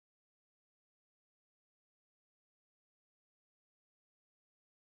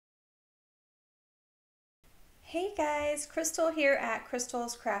Hey guys, Crystal here at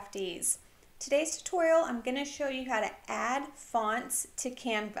Crystal's Crafties. Today's tutorial I'm going to show you how to add fonts to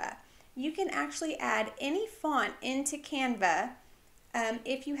Canva. You can actually add any font into Canva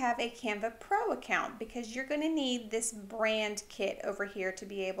if you have a Canva Pro account because you're going to need this brand kit over here to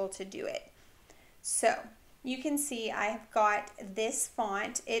be able to do it. So you can see I have got this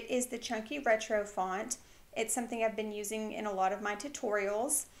font. It is the Chunky Retro font. It's something I've been using in a lot of my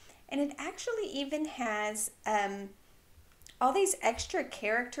tutorials. And it actually even has all these extra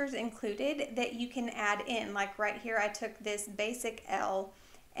characters included that you can add in. Like right here, I took this basic L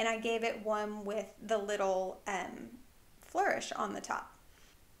and I gave it one with the little flourish on the top.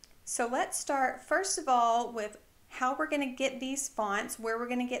 So let's start first of all with how we're going to get these fonts, where we're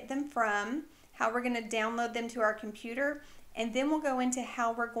going to get them from, how we're going to download them to our computer, and then we'll go into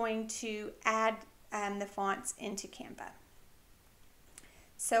how we're going to add the fonts into Canva.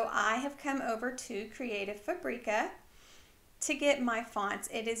 So I have come over to Creative Fabrica to get my fonts.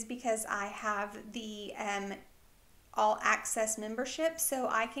 It is because I have the all access membership, so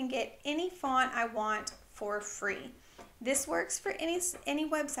I can get any font I want for free. This works for any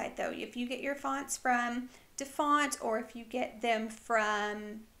website though. If you get your fonts from DeFont or if you get them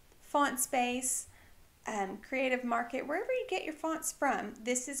from FontSpace, Creative Market, wherever you get your fonts from,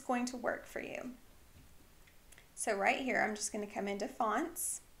 this is going to work for you. So right here, I'm just going to come into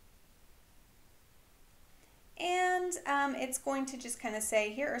fonts. And it's going to just kind of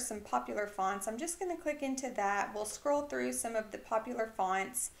say, here are some popular fonts. I'm just going to click into that. We'll scroll through some of the popular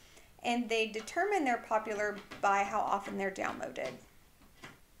fonts. And they determine they're popular by how often they're downloaded.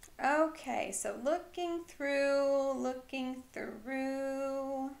 Okay, so looking through.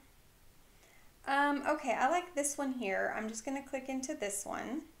 Okay, I like this one here. I'm just going to click into this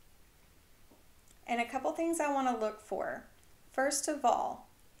one. And a couple things I want to look for. First of all,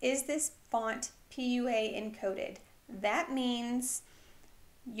 is this font PUA encoded? That means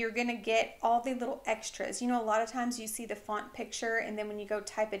you're going to get all the little extras. You know, a lot of times you see the font picture and then when you go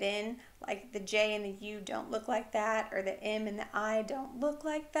type it in, like the J and the U don't look like that, or the M and the I don't look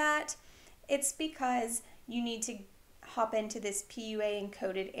like that. It's because you need to hop into this PUA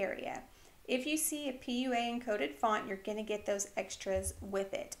encoded area. If you see a PUA encoded font, you're going to get those extras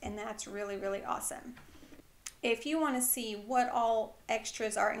with it, and that's really, really awesome. If you want to see what all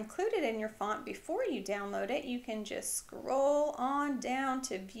extras are included in your font before you download it, you can just scroll on down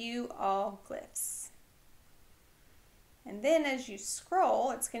to view all glyphs. And then as you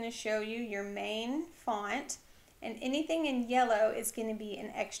scroll, it's going to show you your main font, and anything in yellow is going to be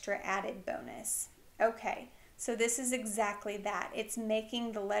an extra added bonus. Okay, so this is exactly that. It's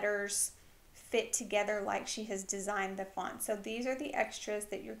making the letters fit together like she has designed the font. So these are the extras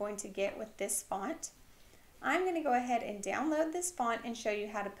that you're going to get with this font. I'm going to go ahead and download this font and show you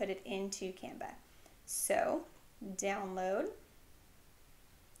how to put it into Canva. So download.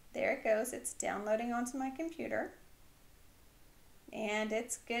 There it goes. It's downloading onto my computer. And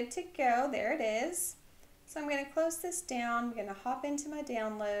it's good to go. There it is. So I'm going to close this down. I'm going to hop into my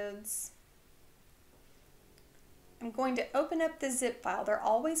downloads. I'm going to open up the zip file. They're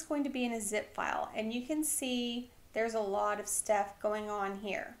always going to be in a zip file, and you can see there's a lot of stuff going on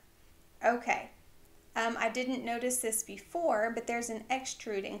here. Okay, I didn't notice this before, but there's an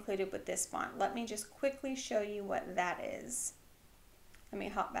extrude included with this font. Let me just quickly show you what that is. Let me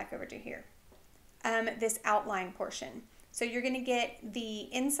hop back over to here. This outline portion. So you're going to get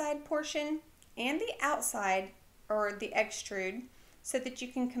the inside portion and the outside, or the extrude, so that you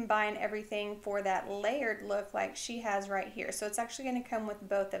can combine everything for that layered look like she has right here. So it's actually going to come with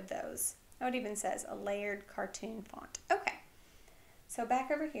both of those. Oh, it even says a layered cartoon font. Okay, so back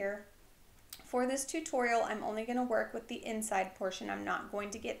over here. For this tutorial, I'm only going to work with the inside portion. I'm not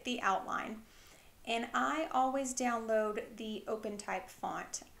going to get the outline. And I always download the open type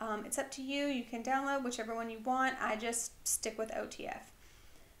font. It's up to you. You can download whichever one you want. I just stick with OTF.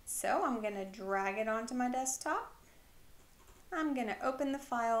 So I'm going to drag it onto my desktop. I'm going to open the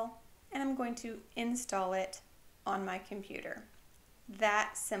file and I'm going to install it on my computer.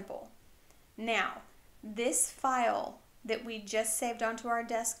 That simple. Now, this file that we just saved onto our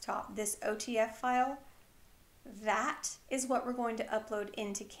desktop, this OTF file, that is what we're going to upload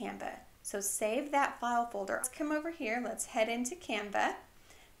into Canva. So save that file folder. Let's come over here. Let's head into Canva.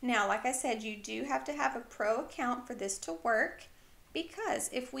 Now, like I said, you do have to have a pro account for this to work, because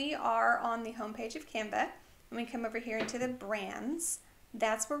if we are on the home page of Canva, and we come over here into the brands,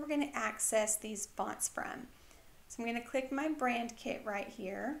 that's where we're going to access these fonts from. So I'm going to click my brand kit right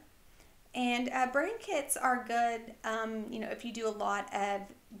here. And brand kits are good, you know, if you do a lot of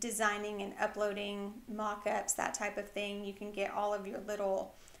designing and uploading mock-ups, that type of thing. You can get all of your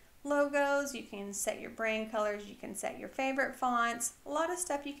little logos, you can set your brand colors, you can set your favorite fonts, a lot of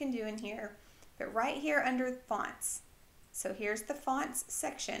stuff you can do in here. But right here under fonts, so here's the fonts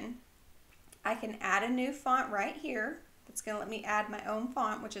section, I can add a new font right here. It's going to let me add my own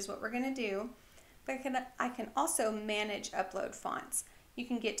font, which is what we're going to do. But I can also manage upload fonts. You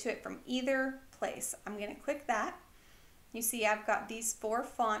can get to it from either place. I'm going to click that. You see I've got these 4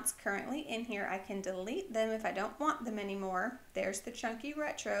 fonts currently in here. I can delete them if I don't want them anymore. There's the Chunky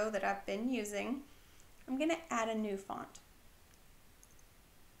Retro that I've been using. I'm going to add a new font.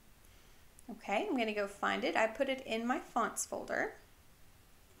 Okay, I'm going to go find it. I put it in my fonts folder.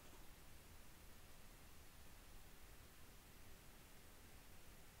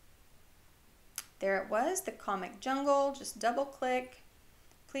 There it was, the Comic Jungle. Just double click.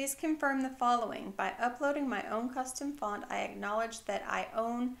 Please confirm the following. By uploading my own custom font, I acknowledge that I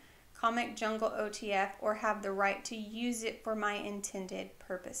own Comic Jungle OTF or have the right to use it for my intended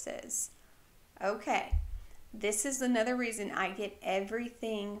purposes. Okay, this is another reason I get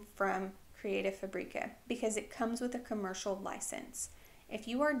everything from Creative Fabrica, because it comes with a commercial license. If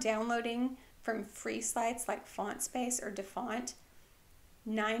you are downloading from free sites like FontSpace or DaFont,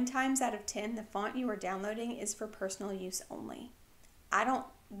 9 times out of 10, the font you are downloading is for personal use only. I don't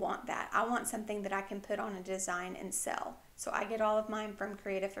want that. I want something that I can put on a design and sell. So I get all of mine from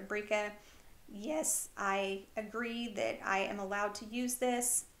Creative Fabrica. Yes, I agree that I am allowed to use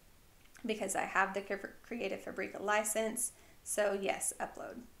this because I have the Creative Fabrica license. So yes,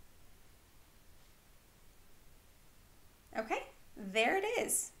 upload. Okay, there it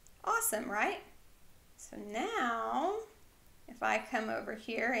is. Awesome, right? So now, if I come over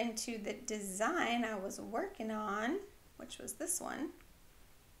here into the design I was working on, which was this one,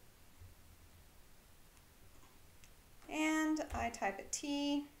 and I type a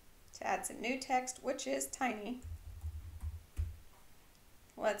T to add some new text, which is tiny.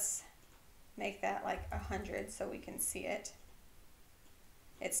 Let's make that like 100 so we can see it.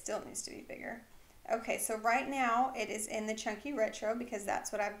 It still needs to be bigger. Okay, so right now it is in the Chunky Retro because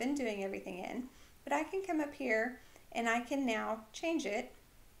that's what I've been doing everything in. But I can come up here and I can now change it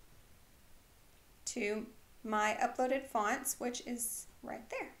to my uploaded fonts, which is right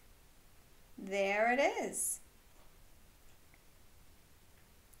there. There it is.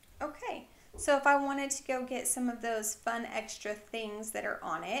 Okay, so if I wanted to go get some of those fun extra things that are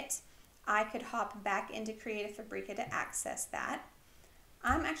on it, I could hop back into Creative Fabrica to access that.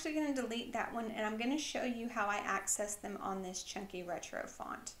 I'm actually going to delete that one and I'm going to show you how I access them on this Chunky Retro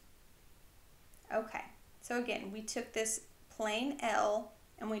font. Okay, so again, we took this plain L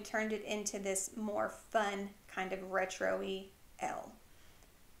and we turned it into this more fun kind of retro-y L.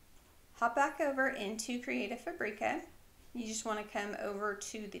 Hop back over into Creative Fabrica. You just want to come over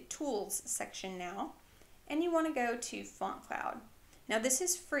to the Tools section now, and you want to go to Font Cloud. Now this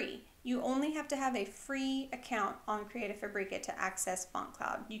is free. You only have to have a free account on Creative Fabrica to access Font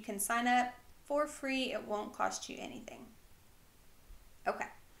Cloud. You can sign up for free. It won't cost you anything. Okay,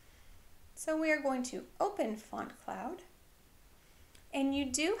 so we are going to open Font Cloud. And you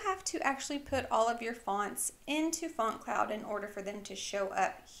do have to actually put all of your fonts into Font Cloud in order for them to show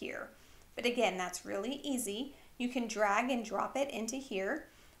up here. But again, that's really easy. You can drag and drop it into here,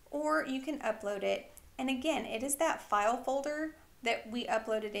 or you can upload it. And again, it is that file folder that we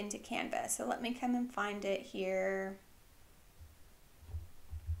uploaded into Canva. So let me come and find it here.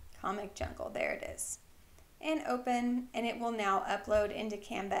 Comic Jungle, there it is. And open, and it will now upload into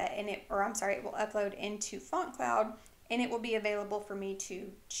Canva, and it will upload into Font Cloud, and it will be available for me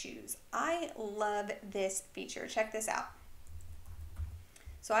to choose. I love this feature. Check this out.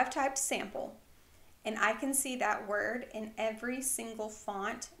 So I've typed sample, and I can see that word in every single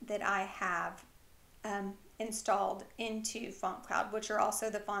font that I have installed into Font Cloud, which are also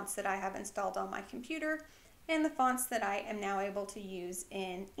the fonts that I have installed on my computer and the fonts that I am now able to use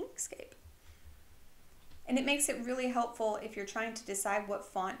in Inkscape. And it makes it really helpful if you're trying to decide what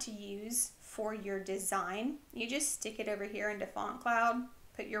font to use for your design. You just stick it over here into Font Cloud,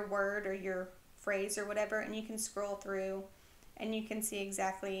 put your word or your phrase or whatever, and you can scroll through and you can see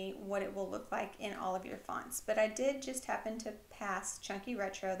exactly what it will look like in all of your fonts. But I did just happen to pass Chunky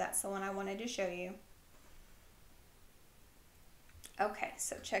Retro. That's the one I wanted to show you. Okay,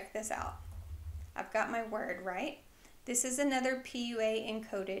 so check this out. I've got my word, right? This is another PUA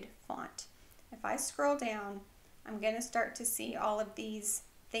encoded font. If I scroll down, I'm going to start to see all of these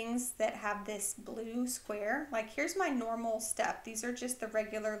things that have this blue square. Like here's my normal stuff. These are just the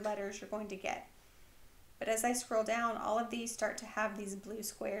regular letters you're going to get. But as I scroll down, all of these start to have these blue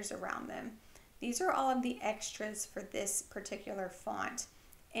squares around them. These are all of the extras for this particular font,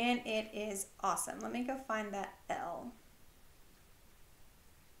 and it is awesome. Let me go find that L.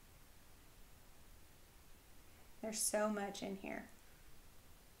 There's so much in here.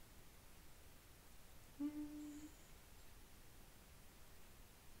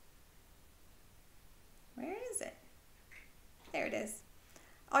 Where is it? There it is.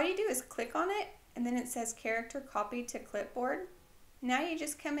 All you do is click on it, and then it says character copied to clipboard. Now you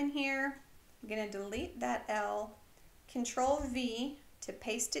just come in here. I'm going to delete that L, Control V to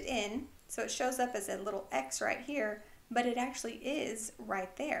paste it in, so it shows up as a little X right here, but it actually is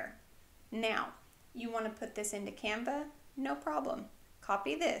right there. Now, you want to put this into Canva? No problem.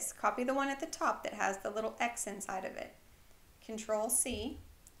 Copy this. Copy the one at the top that has the little X inside of it. Control C,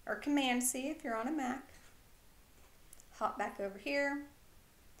 or Command C if you're on a Mac. Hop back over here.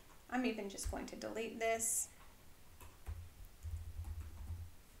 I'm even just going to delete this.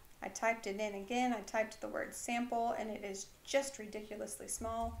 I typed it in again. I typed the word sample and it is just ridiculously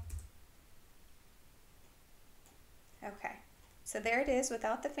small. Okay, so there it is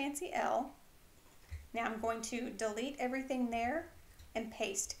without the fancy L. Now I'm going to delete everything there and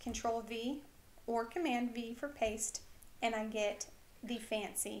paste. Control V or Command V for paste, and I get the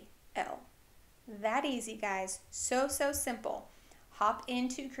fancy L. That easy, guys. So simple. Hop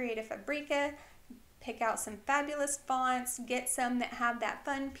into Creative Fabrica, pick out some fabulous fonts, get some that have that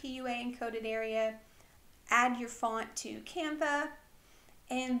fun PUA encoded area, add your font to Canva,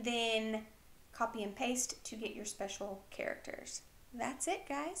 and then copy and paste to get your special characters. That's it,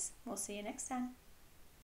 guys. We'll see you next time.